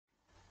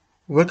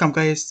Welcome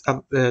guys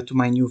to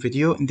my new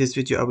video. In this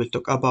video I will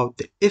talk about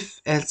the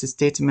if-else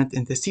statement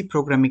in the C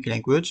programming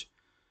language.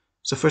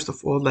 So first of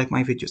all, like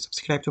my video,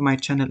 subscribe to my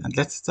channel, and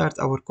let's start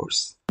our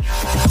course.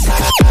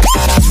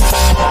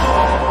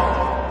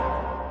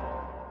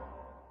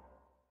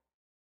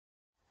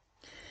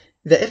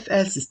 The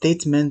if-else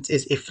statement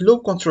is a flow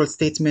control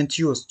statement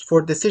used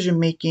for decision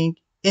making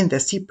in the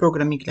C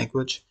programming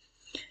language.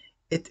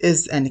 It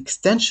is an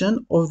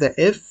extension of the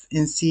if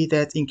in C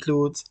that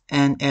includes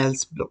an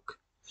else block.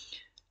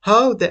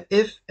 How the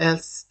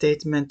if-else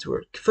statement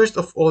work? First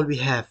of all, we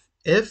have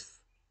if,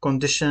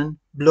 condition,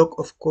 block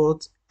of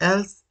code,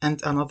 else,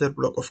 and another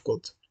block of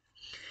code.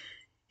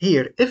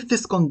 Here, if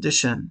this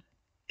condition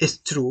is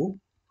true,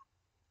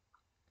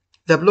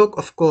 the block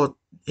of code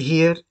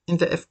here in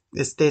the if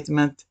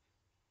statement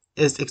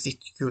is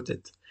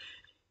executed.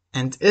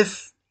 And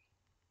if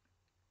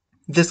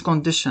this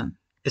condition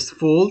is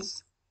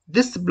false,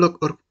 this block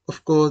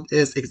of code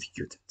is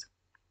executed.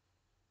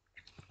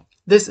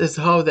 This is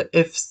how the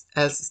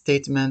if-else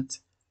statement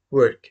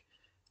work.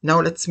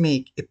 Now let's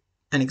make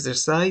an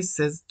exercise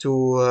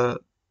to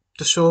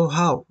show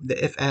how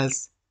the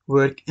if-else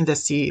work in the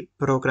C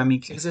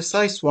programming.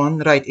 Exercise 1,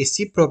 write a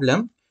C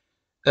problem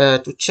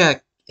to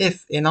check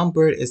if a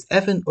number is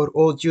even or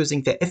odd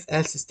using the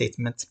if-else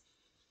statement.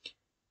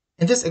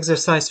 In this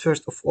exercise,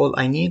 first of all,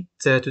 I need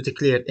to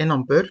declare a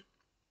number.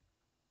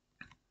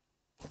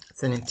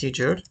 It's an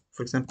integer,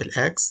 for example,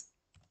 x.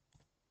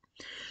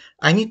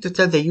 I need to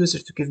tell the user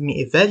to give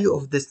me a value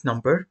of this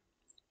number.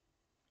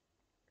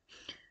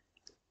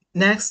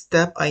 Next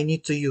step, I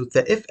need to use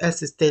the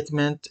if-else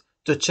statement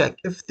to check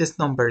if this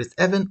number is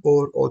even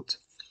or odd.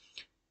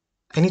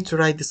 I need to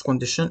write this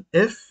condition: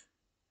 if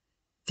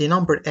the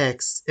number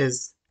x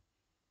is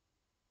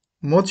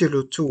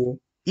modulo 2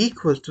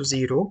 equal to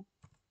 0,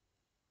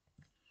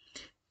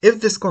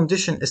 if this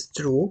condition is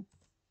true,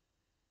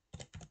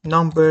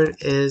 number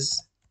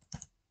is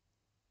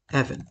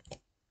even.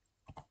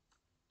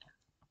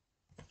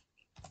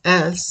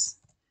 Else,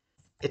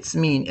 it's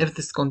mean if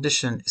this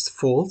condition is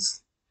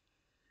false,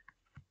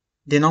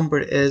 the number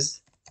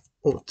is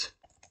odd.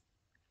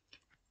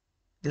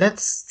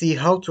 Let's see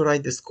how to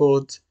write this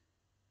code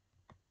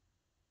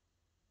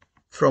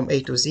from A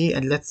to Z,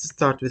 and let's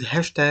start with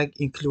hashtag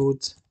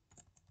include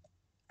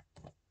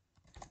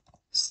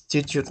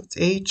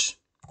studio.h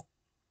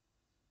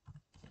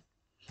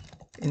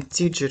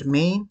integer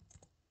main,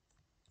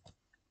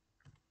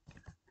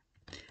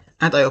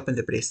 and I open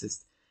the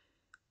braces.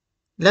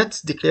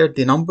 Let's declare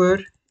the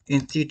number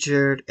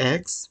integer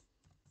x.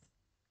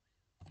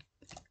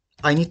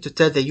 I need to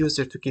tell the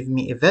user to give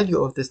me a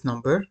value of this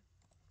number.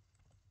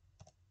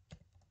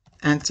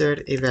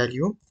 Enter a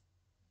value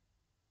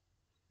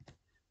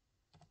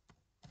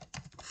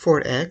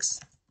for x.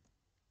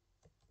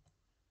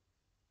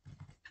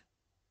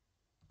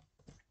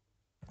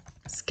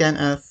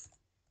 Scanf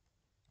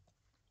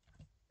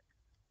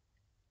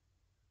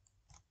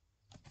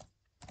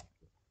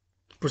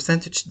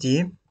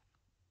 %d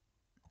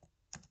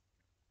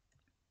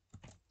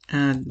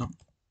and no.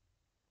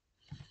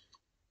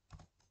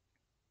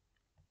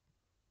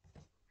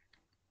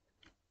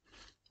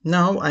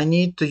 Now I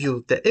need to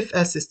use the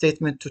if-else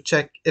statement to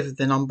check if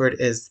the number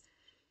is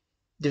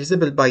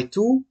divisible by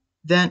 2,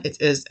 then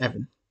it is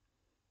even.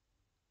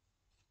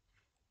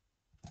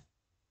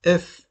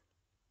 If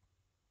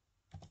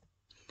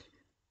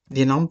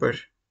the number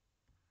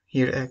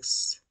here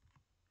x,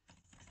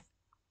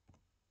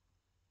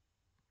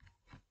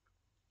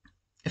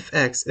 if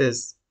x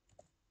is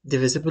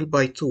divisible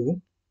by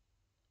 2,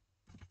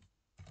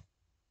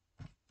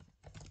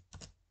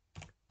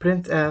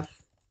 printf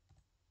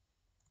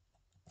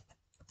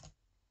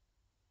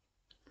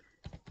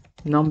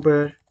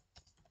number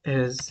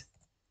is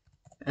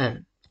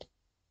even.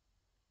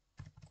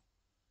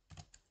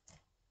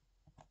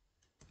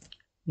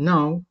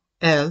 Now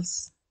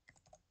else,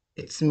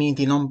 it's mean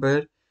the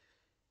number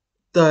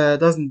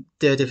doesn't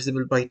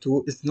divisible by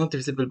 2, is not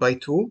divisible by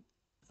 2.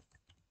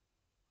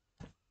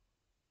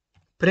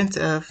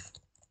 Printf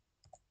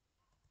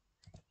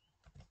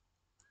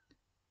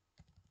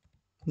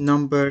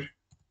number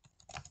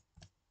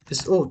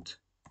is odd.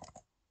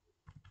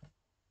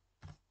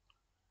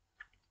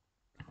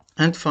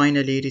 And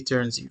finally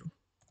return 0.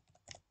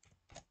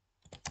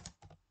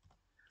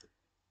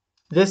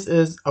 This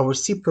is our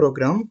C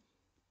program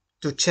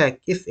to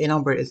check if a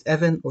number is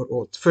even or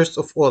odd. First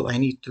of all, I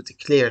need to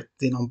declare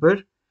the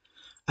number.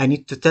 I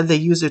need to tell the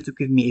user to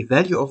give me a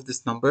value of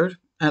this number,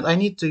 and I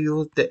need to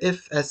use the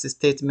if-else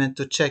statement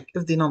to check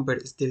if the number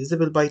is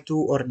divisible by 2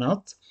 or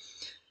not.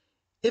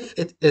 If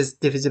it is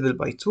divisible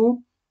by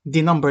 2,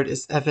 the number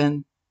is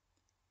even.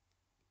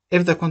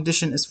 If the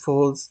condition is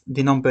false,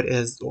 the number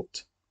is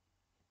odd.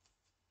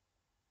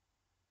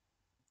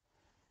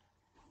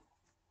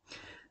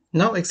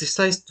 Now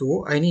exercise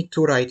 2, I need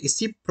to write a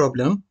C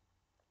problem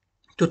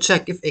to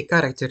check if a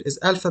character is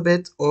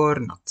alphabet or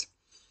not.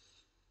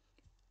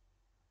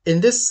 In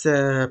this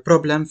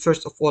problem,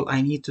 first of all,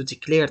 I need to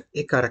declare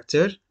a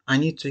character. I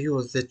need to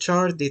use the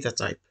char data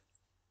type,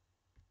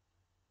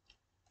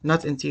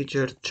 not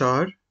integer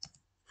char.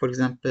 for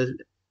example,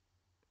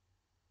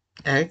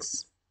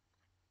 X,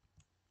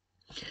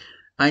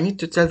 I need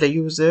to tell the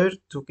user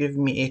to give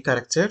me a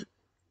character.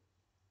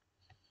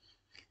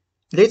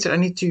 Later, I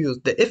need to use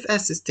the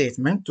if-else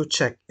statement to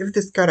check if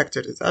this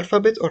character is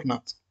alphabet or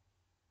not.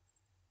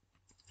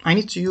 I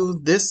need to use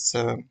this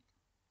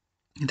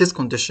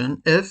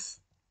condition if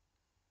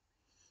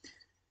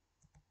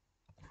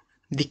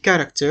the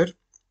character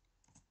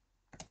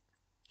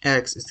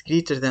X is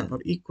greater than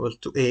or equal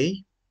to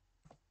A,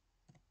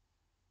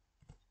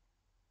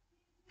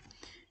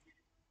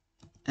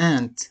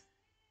 and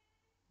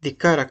the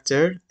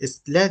character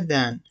is less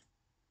than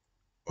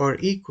or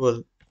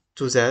equal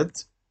to Z,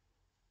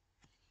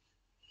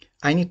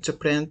 I need to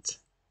print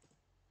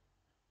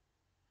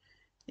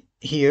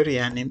here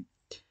يعني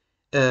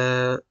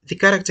the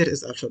character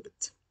is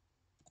alphabet.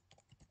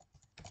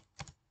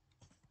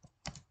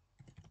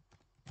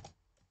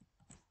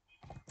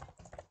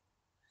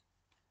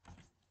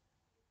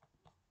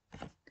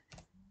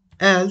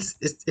 Else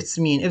it's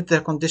mean if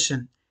the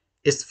condition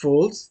is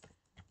false,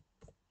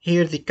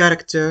 here the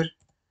character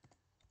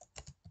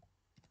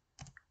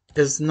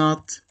is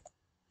not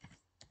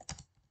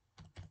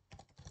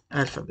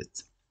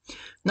alphabet.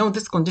 Now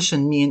this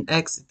condition mean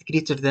X is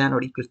greater than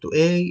or equal to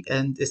A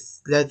and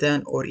is less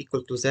than or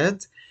equal to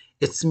Z.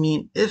 It's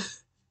mean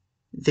if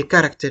the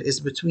character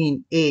is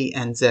between A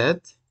and Z,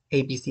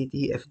 A, B, C,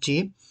 D, F,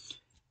 G,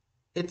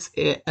 it's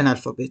an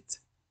alphabet.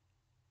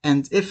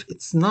 And if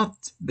it's not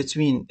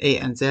between A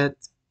and Z,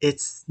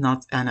 it's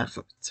not an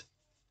alphabet.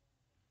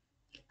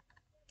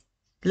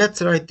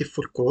 Let's write the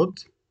full code.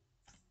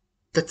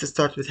 Let's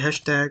start with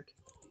hashtag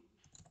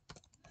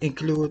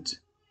include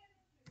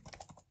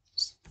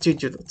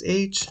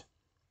studio.h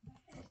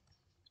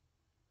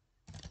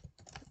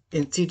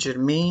integer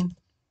main,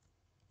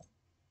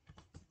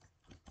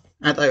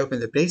 and I open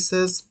the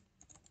braces,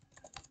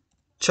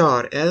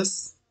 char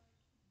s,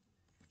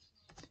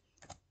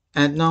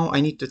 and now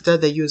I need to tell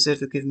the user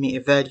to give me a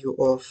value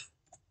of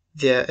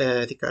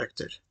the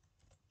character.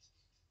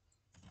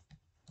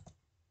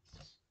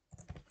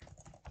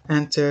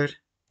 Enter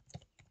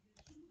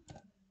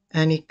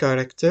any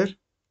character,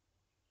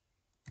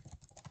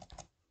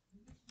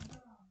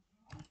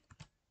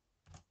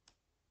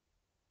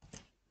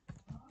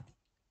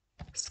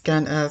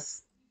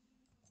 scanf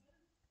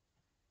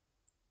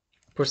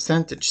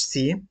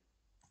 %c,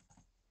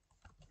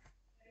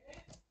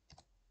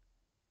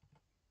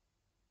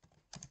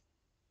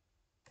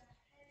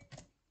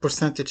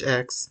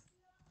 %x,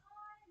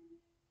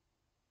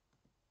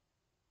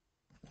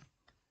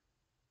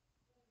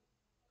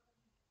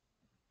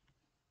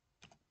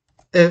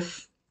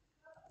 if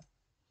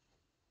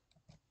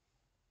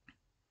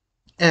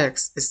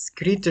x is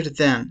greater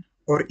than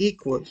or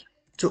equal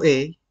to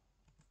a,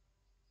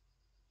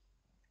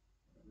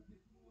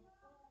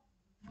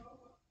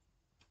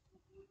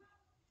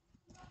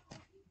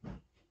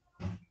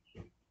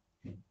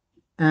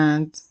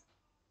 and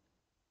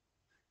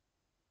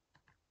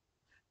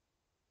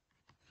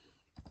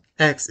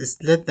x is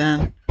less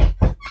than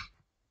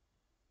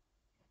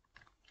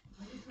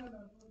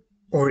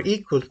or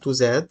equal to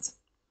z,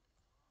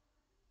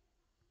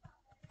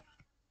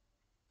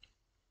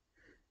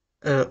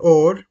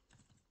 or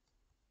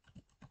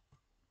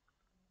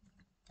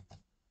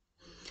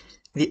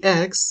the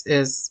x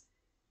is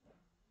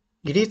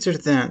greater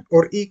than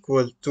or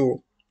equal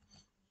to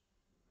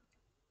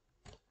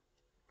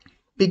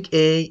big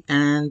A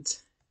and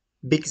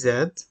big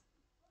Z,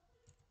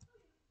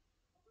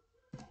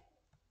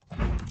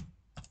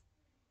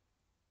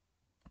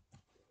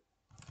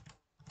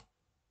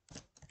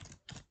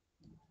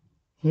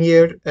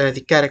 here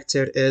the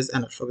character is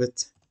an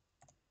alphabet.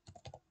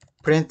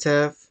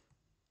 Printf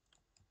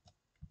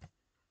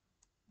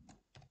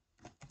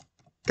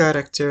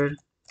character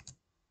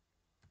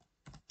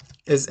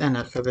is an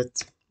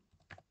alphabet.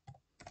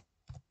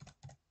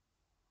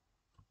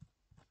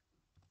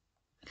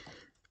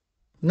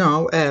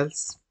 Now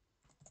else,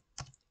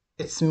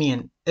 it's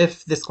mean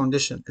if this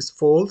condition is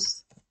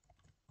false,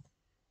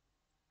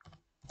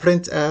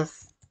 printf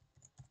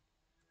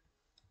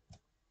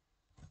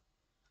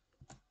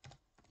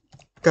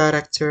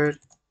character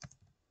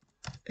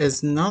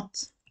is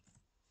not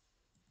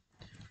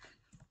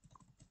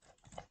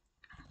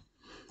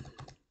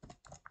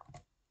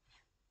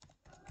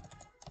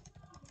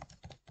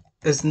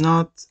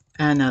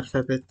an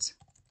alphabet.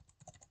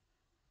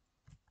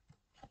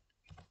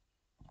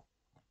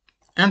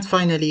 And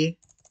finally,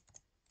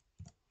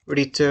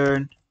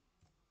 return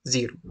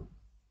 0.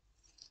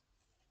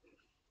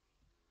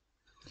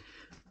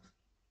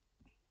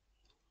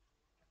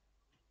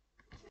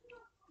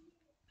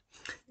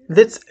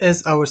 This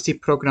is our C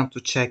program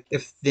to check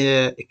if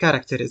the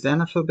character is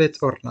an alphabet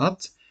or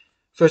not.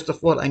 First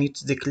of all, I need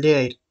to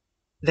declare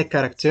the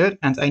character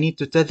and I need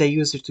to tell the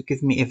user to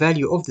give me a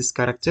value of this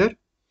character.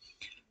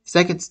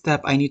 Second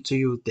step, I need to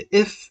use the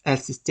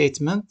if-else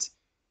statement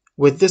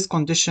with this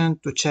condition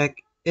to check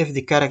if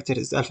the character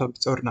is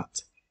alphabet or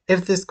not.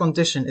 If this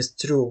condition is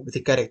true,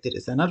 the character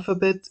is an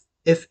alphabet.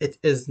 If it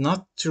is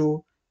not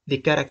true, the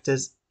character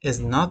is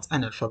not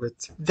an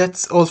alphabet.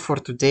 That's all for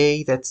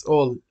today. That's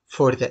all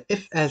for the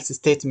if-else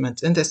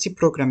statement in the C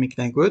programming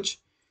language.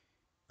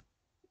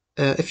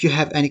 If you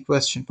have any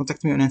question,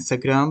 contact me on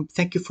Instagram.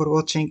 Thank you for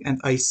watching,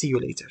 and I see you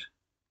later.